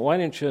patient, why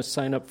didn't you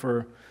sign up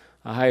for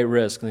a high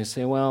risk? And they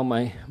say, well,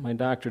 my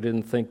doctor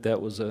didn't think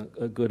that was a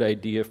good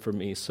idea for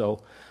me.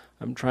 So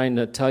I'm trying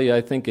to tell you I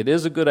think it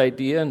is a good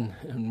idea,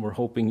 and we're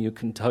hoping you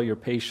can tell your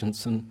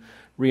patients and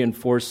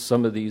reinforce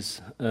some of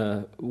these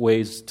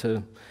ways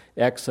to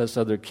access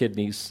other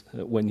kidneys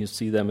when you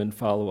see them in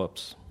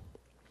follow-ups.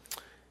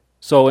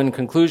 So in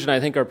conclusion, I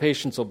think our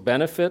patients will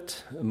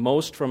benefit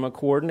most from a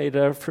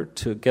coordinated effort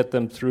to get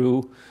them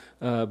through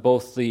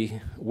both the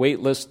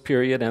wait list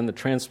period and the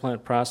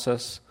transplant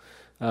process.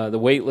 The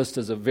wait list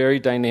is a very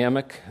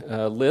dynamic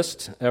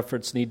list.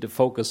 Efforts need to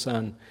focus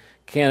on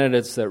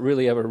candidates that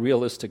really have a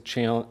realistic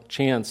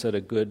chance at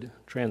a good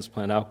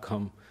transplant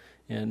outcome.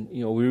 And,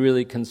 we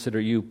really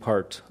consider you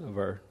part of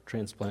our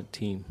transplant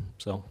team.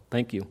 So,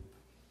 thank you.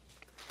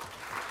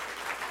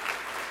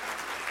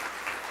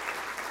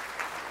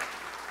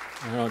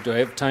 I don't know, do I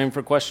have time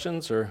for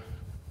questions or?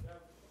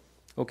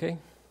 Okay.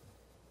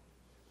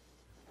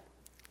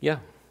 Yeah.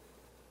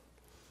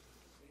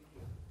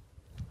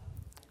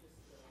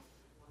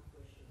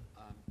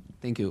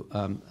 Thank you.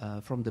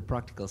 From the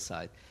practical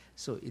side,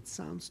 so it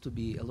sounds to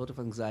be a lot of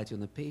anxiety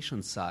on the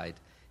patient side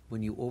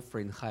when you offer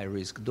in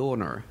high-risk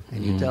donor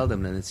and you tell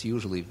them that it's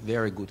usually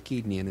very good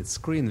kidney and it's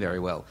screened very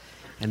well.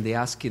 And they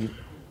asking,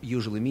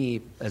 usually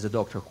me as a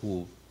doctor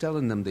who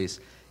telling them this,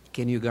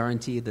 can you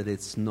guarantee that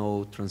it's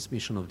no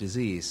transmission of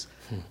disease?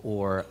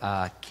 Or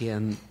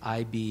can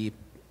I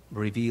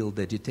reveal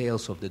the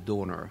details of the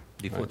donor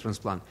before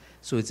transplant?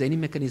 So it's any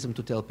mechanism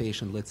to tell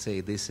patient, let's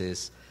say this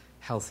is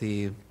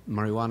healthy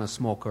marijuana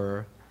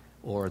smoker,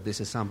 or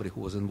this is somebody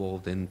who was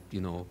involved in,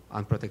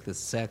 unprotected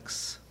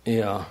sex.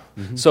 Yeah.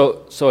 Mm-hmm.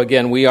 So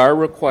again, we are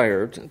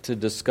required to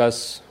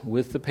discuss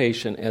with the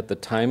patient at the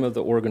time of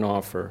the organ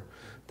offer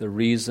the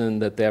reason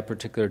that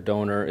particular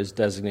donor is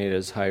designated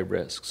as high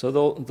risk. So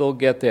they'll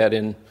get that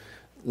in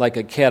like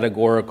a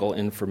categorical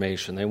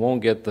information. They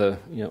won't get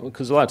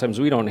because a lot of times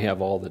we don't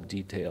have all the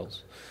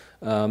details.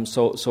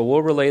 So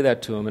we'll relay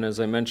that to them. And as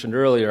I mentioned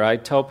earlier, I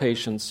tell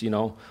patients,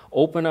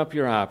 open up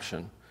your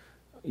option.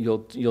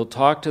 You'll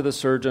talk to the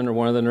surgeon or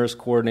one of the nurse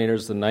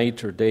coordinators the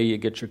night or day you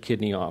get your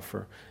kidney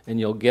offer,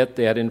 and you'll get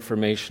that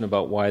information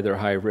about why they're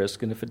high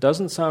risk. And if it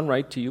doesn't sound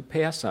right to you,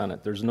 pass on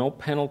it. There's no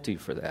penalty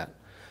for that.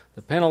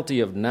 The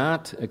penalty of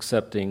not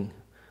accepting,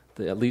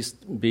 at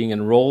least being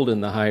enrolled in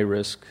the high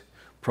risk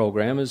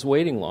program is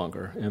waiting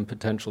longer and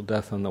potential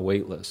death on the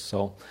wait list.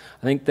 So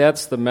I think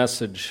that's the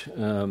message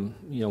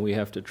we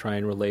have to try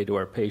and relay to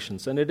our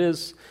patients. And it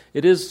is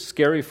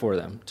scary for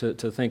them to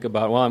think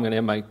about, well, I'm going to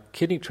have my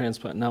kidney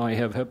transplant, now I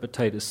have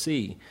hepatitis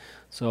C.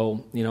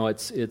 So,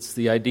 it's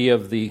the idea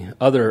of the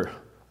other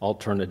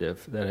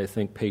alternative that I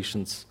think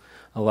patients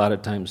a lot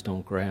of times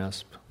don't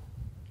grasp.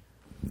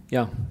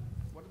 Yeah?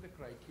 What are the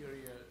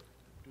criteria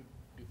to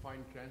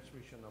define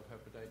transmission of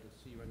hepatitis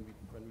C when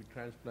we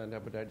transplant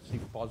hepatitis C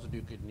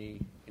positive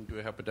kidney into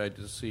a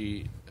hepatitis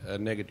C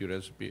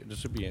negative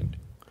recipient?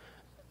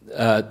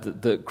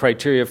 The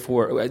criteria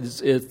for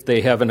if they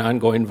have an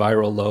ongoing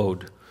viral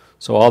load.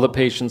 So all the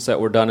patients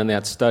that were done in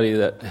that study,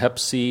 that hep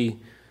C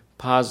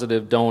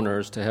positive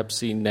donors to hep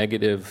C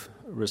negative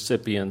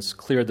recipients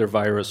cleared their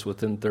virus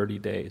within 30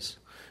 days.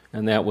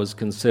 And that was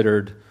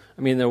considered,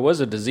 there was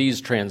a disease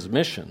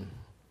transmission,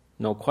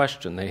 no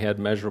question. They had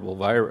measurable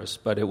virus,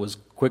 but it was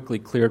quickly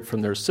cleared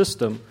from their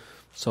system,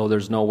 so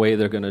there's no way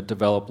they're going to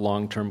develop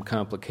long-term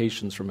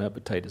complications from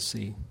hepatitis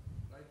C.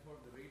 I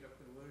thought the rate of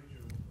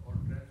conversion or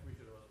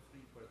transmission was 3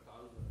 per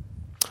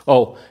 1,000.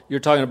 Oh, you're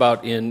talking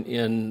about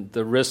in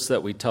the risks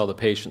that we tell the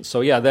patients.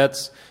 So yeah,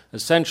 that's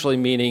essentially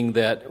meaning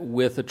that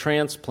with a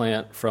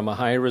transplant from a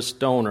high-risk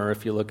donor,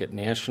 if you look at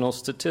national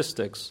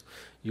statistics,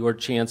 your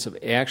chance of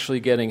actually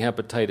getting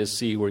hepatitis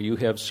C where you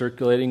have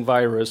circulating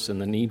virus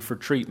and the need for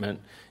treatment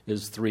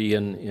is 3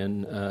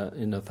 in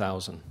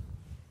 1,000.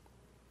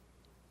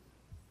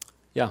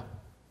 Yeah? Does it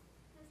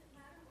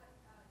matter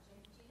what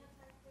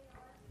genotype they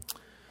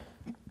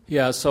are?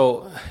 Yeah,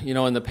 so,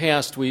 in the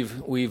past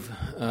we've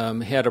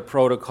had a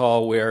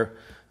protocol where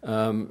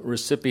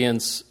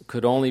recipients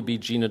could only be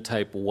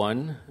genotype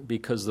 1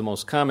 because the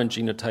most common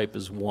genotype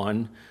is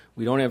 1.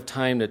 We don't have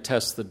time to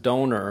test the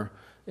donor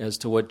as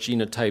to what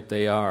genotype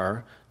they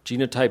are.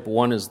 Genotype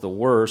 1 is the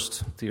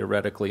worst,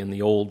 theoretically, in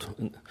the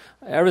old.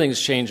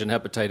 Everything's changed in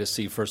hepatitis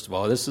C, first of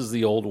all. This is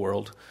the old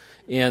world.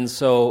 And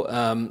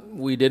so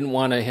we didn't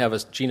want to have a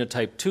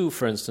genotype 2,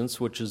 for instance,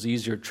 which is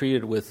easier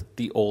treated with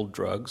the old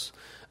drugs.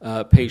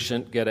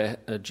 Patient get a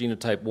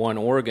genotype 1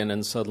 organ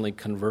and suddenly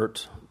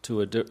convert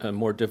to a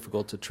more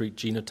difficult-to-treat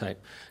genotype.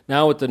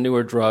 Now with the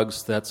newer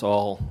drugs, that's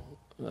all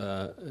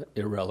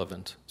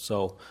irrelevant.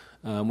 So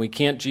we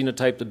can't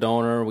genotype the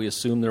donor. We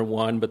assume they're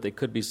 1, but they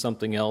could be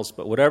something else.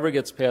 But whatever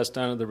gets passed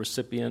on to the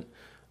recipient,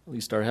 at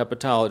least our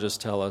hepatologists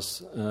tell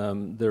us,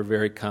 they're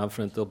very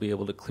confident they'll be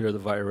able to clear the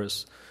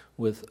virus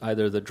with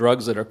either the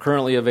drugs that are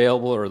currently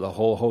available or the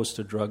whole host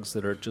of drugs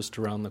that are just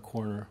around the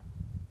corner.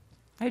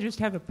 I just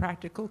have a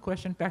practical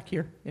question back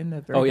here in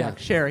the very back.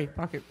 Sherry,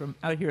 pocket from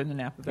out here in the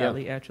Napa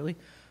Valley, actually.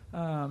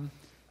 I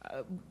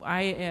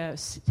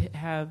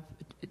have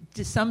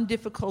some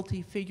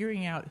difficulty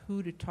figuring out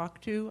who to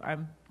talk to.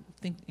 I'm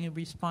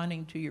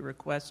responding to your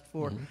request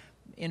for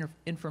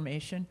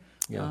information.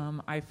 Yeah.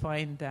 I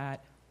find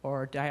that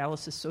our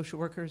dialysis social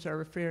workers are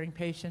referring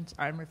patients.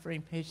 I'm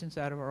referring patients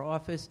out of our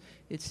office.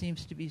 It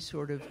seems to be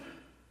sort of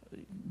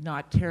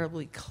not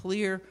terribly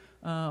clear.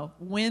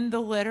 When the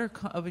letter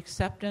of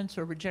acceptance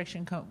or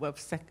rejection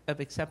of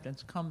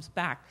acceptance comes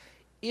back,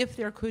 if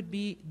there could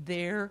be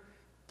there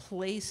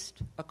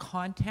placed a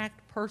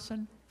contact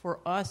person for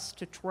us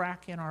to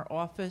track in our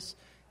office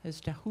as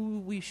to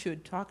who we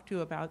should talk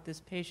to about this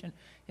patient,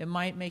 it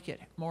might make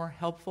it more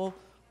helpful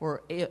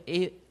or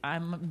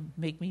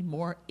make me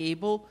more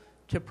able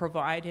to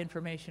provide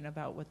information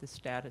about what the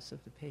status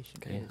of the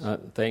patient is.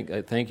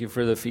 Thank you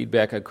for the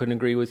feedback. I couldn't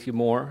agree with you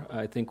more.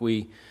 I think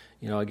we,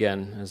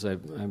 again, as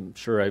I'm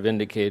sure I've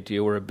indicated to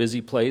you, we're a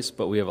busy place,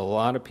 but we have a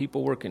lot of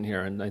people working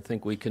here, and I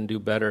think we can do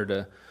better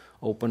to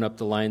open up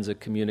the lines of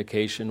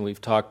communication.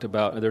 We've talked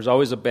about, there's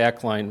always a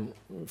back line,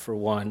 for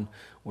one,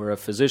 where a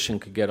physician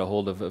could get a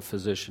hold of a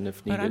physician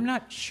if needed. But I'm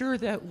not sure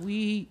that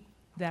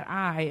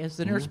I, as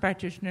the nurse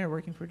practitioner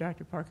working for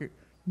Dr. Parker,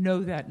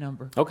 know that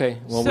number. Okay.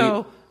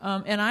 Well,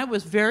 and I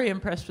was very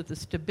impressed with the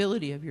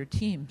stability of your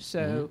team.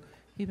 So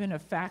even a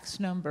fax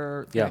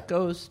number that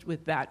goes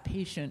with that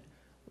patient,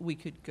 we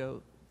could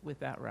go with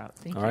that route.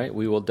 Thank you. All right.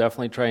 We will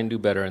definitely try and do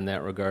better in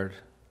that regard.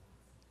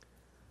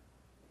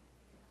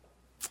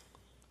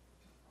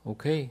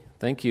 Okay.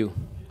 Thank you.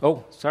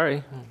 Oh,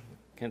 sorry.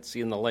 Can't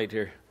see in the light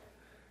here.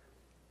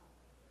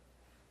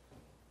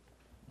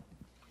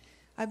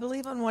 I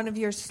believe on one of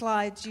your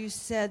slides you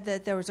said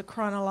that there was a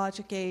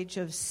chronologic age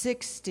of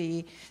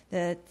 60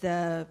 that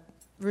the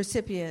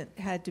recipient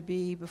had to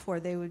be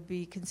before they would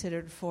be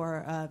considered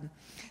for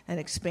an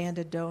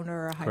expanded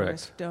donor or a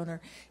high-risk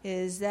donor.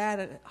 Is that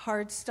a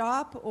hard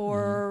stop,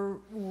 or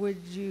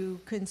would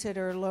you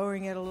consider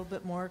lowering it a little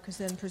bit more because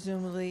then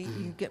presumably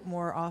you get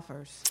more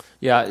offers?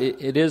 Yeah,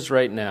 it is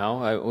right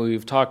now.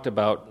 We've talked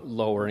about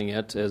lowering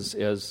it,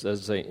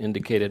 as I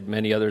indicated.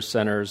 Many other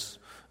centers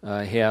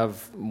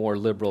have more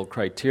liberal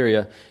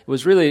criteria. It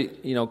was really,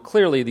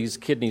 clearly these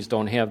kidneys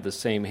don't have the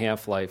same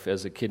half-life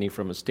as a kidney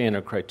from a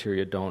standard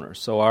criteria donor.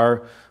 So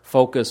our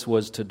focus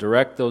was to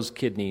direct those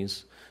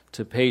kidneys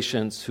to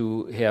patients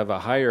who have a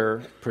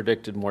higher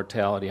predicted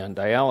mortality on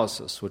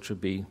dialysis, which would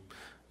be,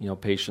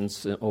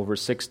 patients over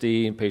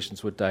 60 and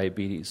patients with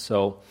diabetes.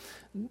 So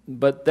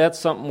But that's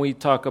something we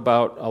talk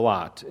about a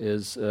lot,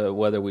 is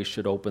whether we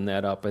should open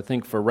that up. I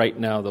think for right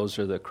now, those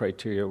are the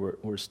criteria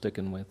we're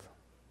sticking with.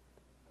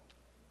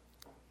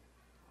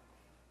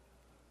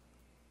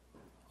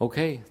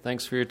 Okay,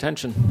 thanks for your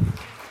attention.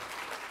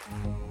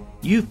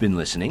 You've been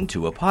listening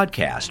to a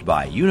podcast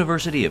by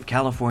University of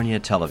California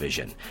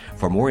Television.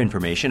 For more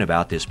information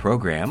about this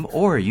program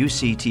or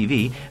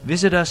UCTV,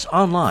 visit us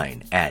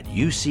online at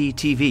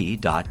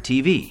uctv.tv.